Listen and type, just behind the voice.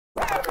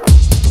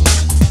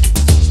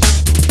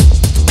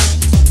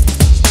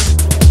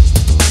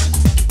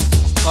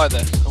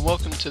there, and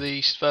welcome to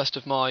the first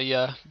of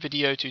my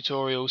video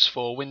tutorials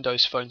for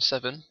Windows Phone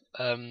 7.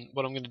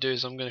 What I'm going to do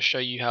is I'm going to show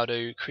you how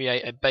to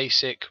create a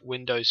basic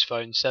Windows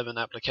Phone 7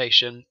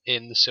 application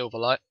in the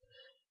Silverlight.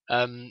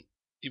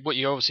 What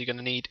you're obviously going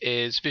to need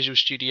is Visual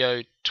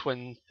Studio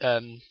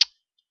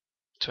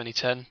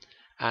 2010,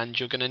 and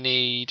you're going to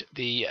need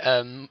the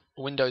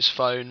Windows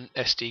Phone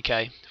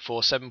SDK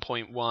for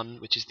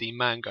 7.1, which is the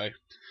Mango.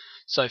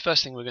 So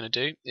first thing we're going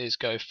to do is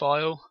go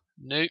File,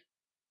 New,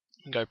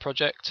 and go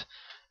Project.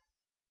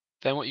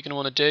 Then what you're going to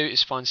want to do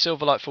is find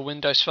Silverlight for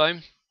Windows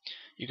Phone.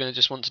 You're going to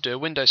just want to do a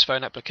Windows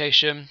Phone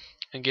application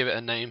and give it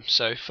a name.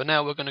 So for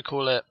now we're going to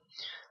call it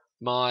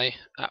My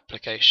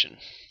Application.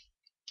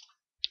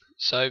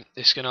 So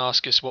it's going to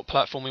ask us what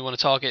platform we want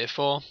to target it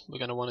for. We're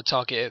going to want to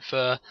target it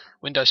for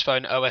Windows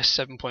Phone OS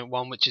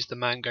 7.1, which is the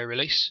Mango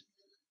release,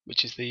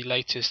 which is the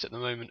latest at the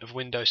moment of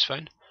Windows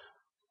Phone.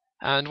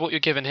 And what you're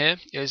given here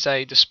is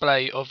a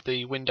display of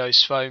the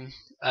Windows Phone.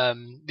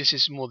 This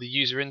is more the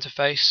user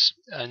interface,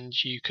 and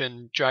you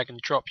can drag and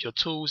drop your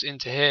tools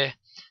into here,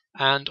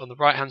 and on the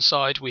right hand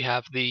side we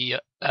have the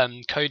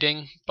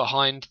coding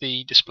behind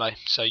the display,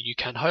 so you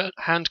can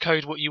hand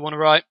code what you want to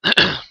write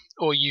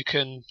or you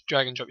can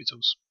drag and drop your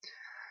tools.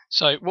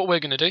 So what we're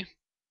going to do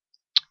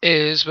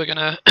is we're going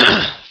to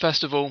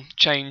first of all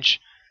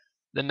change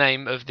the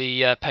name of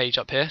the page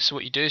up here. So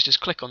what you do is just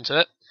click onto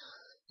it,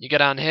 you go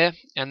down here,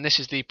 and this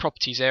is the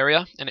properties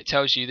area, and it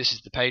tells you this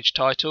is the page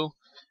title,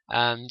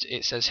 and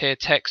it says here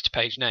text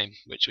page name,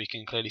 which we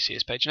can clearly see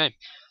as page name.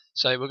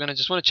 So we're going to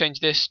just want to change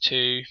this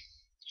to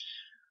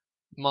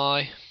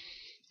My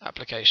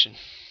Application.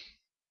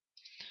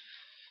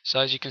 So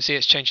as you can see,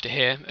 it's changed to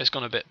here. It's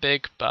gone a bit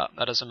big, but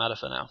that doesn't matter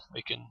for now.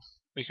 We can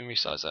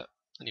resize that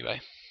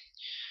anyway.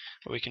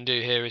 What we can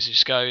do here is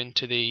just go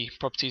into the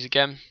properties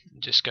again,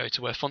 and just go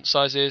to where font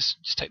size is,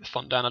 just take the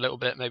font down a little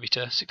bit, maybe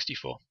to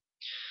 64.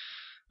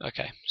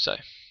 Okay, so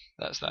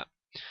that's that.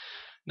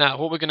 Now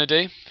what we're going to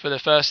do for the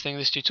first thing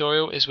this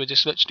tutorial is we're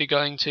just literally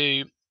going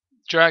to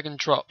drag and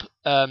drop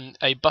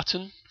a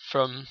button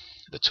from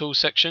the tools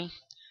section.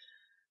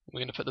 We're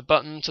going to put the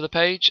button to the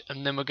page,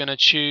 and then we're going to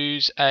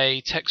choose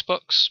a text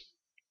box,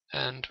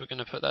 and we're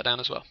going to put that down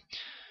as well.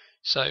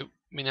 So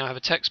we now have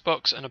a text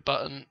box and a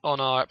button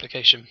on our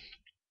application.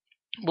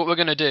 What we're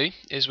going to do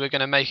is we're going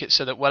to make it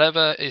so that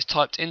whatever is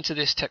typed into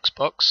this text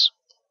box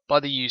by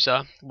the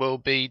user will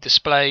be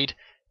displayed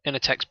in a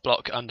text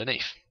block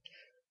underneath.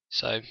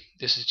 So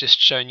this is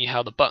just showing you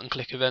how the button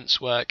click events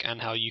work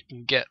and how you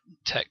can get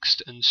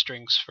text and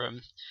strings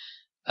from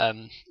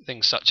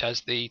things such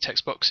as the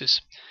text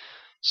boxes.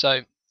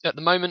 So at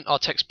the moment our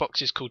text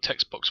box is called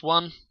textbox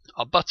 1,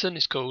 our button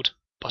is called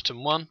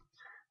button 1,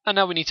 and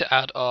now we need to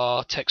add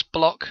our text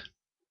block,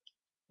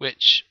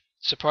 which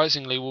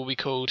surprisingly will be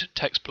called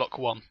textblock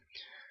 1.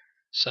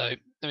 So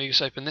let me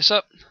just open this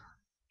up,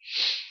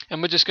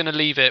 and we're just going to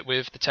leave it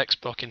with the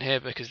text block in here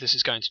because this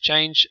is going to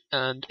change.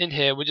 And in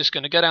here we're just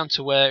going to go down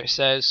to where it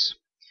says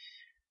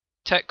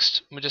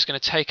text. We're just going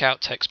to take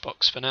out text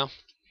box for now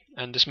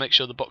and just make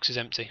sure the box is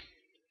empty.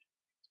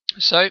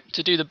 So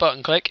to do the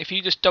button click, if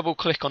you just double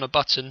click on a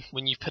button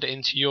when you put it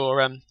into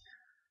your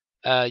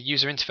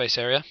user interface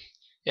area,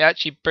 it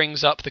actually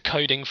brings up the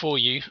coding for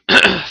you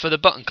for the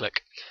button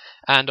click.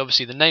 And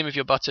obviously the name of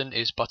your button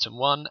is button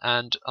 1,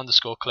 and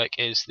underscore click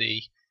is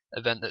the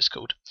event that's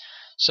called.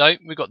 So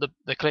we've got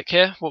the click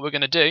here. What we're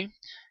going to do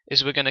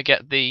is we're going to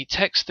get the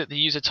text that the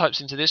user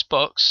types into this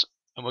box,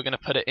 and we're going to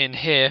put it in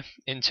here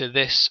into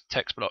this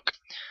text block.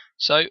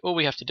 So all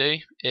we have to do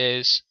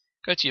is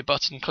go to your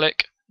button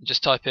click and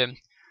just type in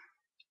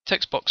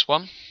textbox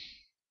 1,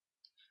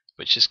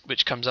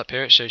 which comes up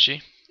here. It shows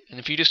you. And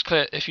if you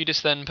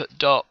just then put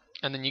dot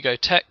and then you go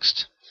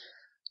text,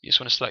 you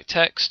just want to select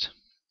text.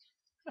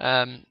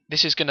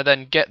 This is going to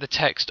then get the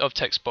text of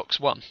textbox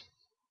 1.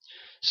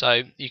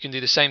 So you can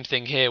do the same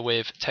thing here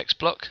with text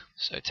block.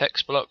 So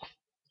text block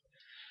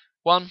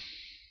 1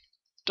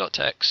 dot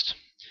text,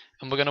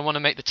 and we're going to want to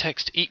make the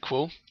text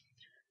equal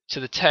to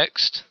the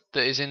text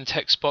that is in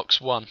textbox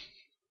 1.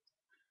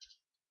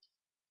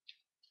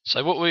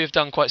 So what we've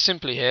done quite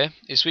simply here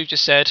is we've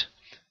just said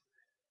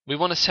we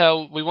want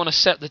to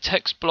set the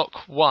text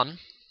block 1,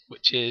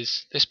 which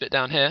is this bit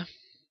down here.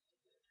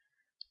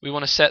 We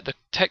want to set the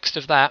text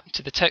of that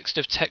to the text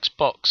of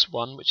textbox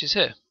 1, which is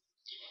here.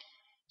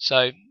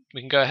 So we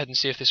can go ahead and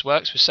see if this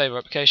works. We'll save our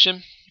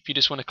application. If you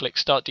just want to click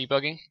Start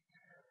Debugging,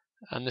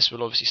 and this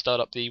will obviously start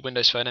up the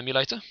Windows Phone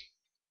emulator.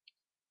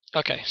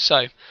 Okay,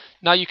 so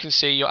now you can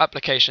see your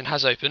application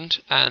has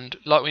opened, and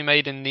like we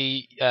made in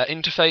the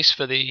interface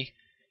for the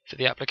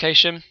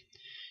application,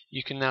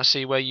 you can now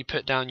see where you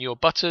put down your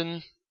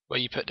button, where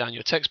you put down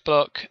your text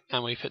block,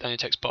 and where you put down your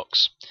text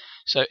box.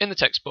 So in the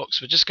text box,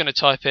 we're just going to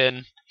type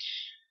in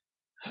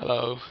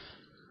hello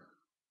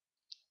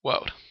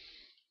world.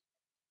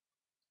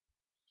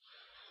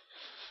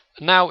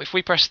 Now if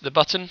we press the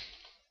button,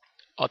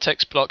 our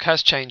text block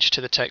has changed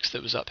to the text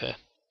that was up here.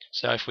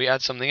 So if we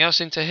add something else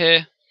into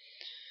here,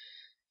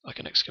 like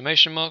an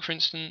exclamation mark for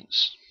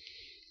instance,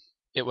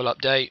 it will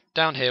update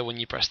down here when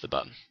you press the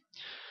button.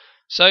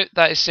 So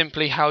that is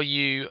simply how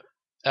you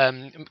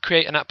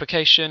create an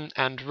application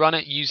and run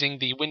it using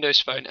the Windows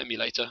Phone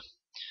emulator.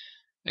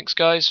 Thanks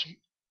guys,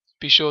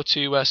 be sure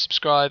to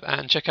subscribe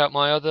and check out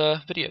my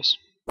other videos.